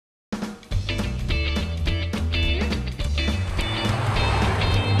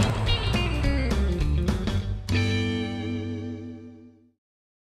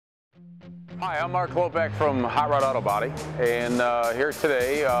Hi, I'm Mark Klopack from Hot Rod Auto Body, and here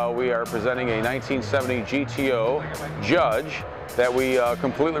today we are presenting a 1970 GTO Judge that we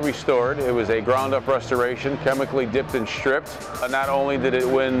completely restored. It was a ground-up restoration, chemically dipped and stripped. Not only did it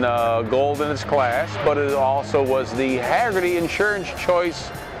win gold in its class, but it also was the Hagerty Insurance Choice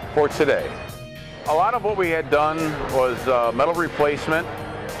for today. A lot of what we had done was metal replacement,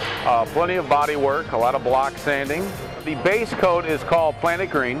 plenty of body work, a lot of block sanding. The base coat is called Planet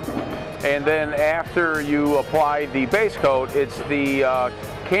Green, and then after you apply the base coat, it's the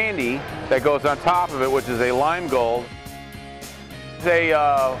candy that goes on top of it, which is a lime gold. It's a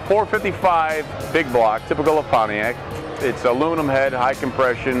 455 big block, typical of Pontiac. It's aluminum head, high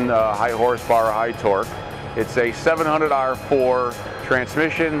compression, high horsepower, high torque. It's a 700R4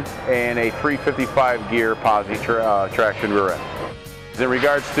 transmission and a 355 gear posi traction rear end. In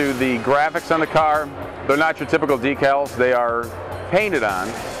regards to the graphics on the car, they're not your typical decals. They are painted on,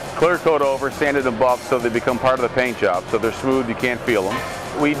 clear coat over, sanded and buffed so they become part of the paint job. So they're smooth, you can't feel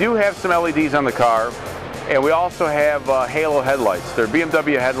them. We do have some LEDs on the car, and we also have halo headlights. They're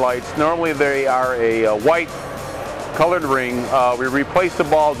BMW headlights. Normally they are a white colored ring. We replaced the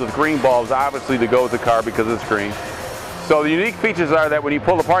bulbs with green bulbs, obviously, to go with the car because it's green. So the unique features are that when you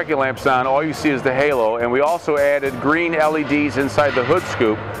pull the parking lamps on, all you see is the halo, and we also added green LEDs inside the hood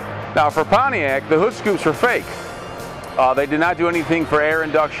scoop. Now for Pontiac, the hood scoops were fake. They did not do anything for air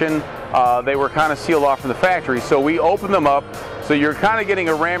induction. They were kind of sealed off from the factory, so we opened them up, so you're kind of getting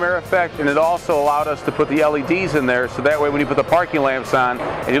a ram air effect, and it also allowed us to put the LEDs in there, so that way when you put the parking lamps on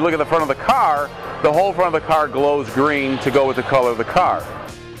and you look at the front of the car, the whole front of the car glows green to go with the color of the car.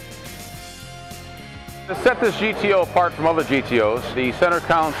 To set this GTO apart from other GTOs, the center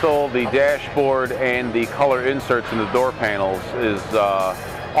console, the dashboard, and the color inserts in the door panels is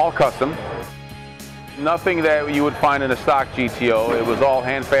all custom. Nothing that you would find in a stock GTO. It was all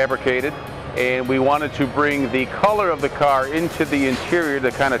hand fabricated, and we wanted to bring the color of the car into the interior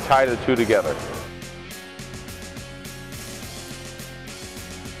to kind of tie the two together.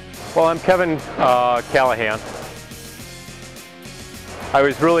 Well, I'm Kevin Callahan. I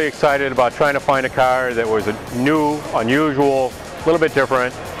was really excited about trying to find a car that was new, unusual, a little bit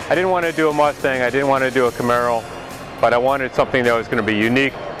different. I didn't want to do a Mustang, I didn't want to do a Camaro, but I wanted something that was going to be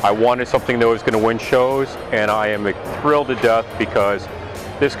unique. I wanted something that was going to win shows, and I am thrilled to death because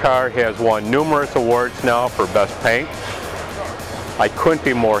this car has won numerous awards now for best paint. I couldn't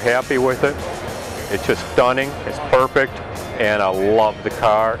be more happy with it. It's just stunning, it's perfect, and I love the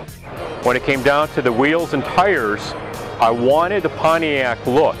car. When it came down to the wheels and tires, I wanted a Pontiac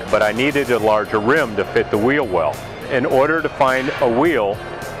look, but I needed a larger rim to fit the wheel well. In order to find a wheel,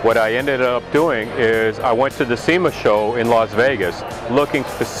 what I ended up doing is I went to the SEMA show in Las Vegas looking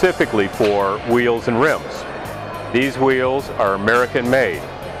specifically for wheels and rims. These wheels are American made.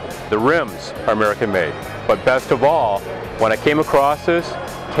 The rims are American made. But best of all, when I came across this,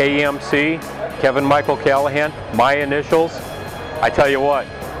 KMC, Kevin Michael Callahan, my initials, I tell you what,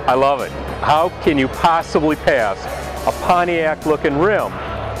 I love it. How can you possibly pass a Pontiac looking rim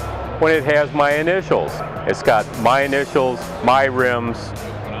when it has my initials? It's got my initials, my rims.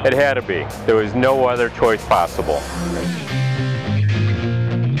 It had to be. There was no other choice possible.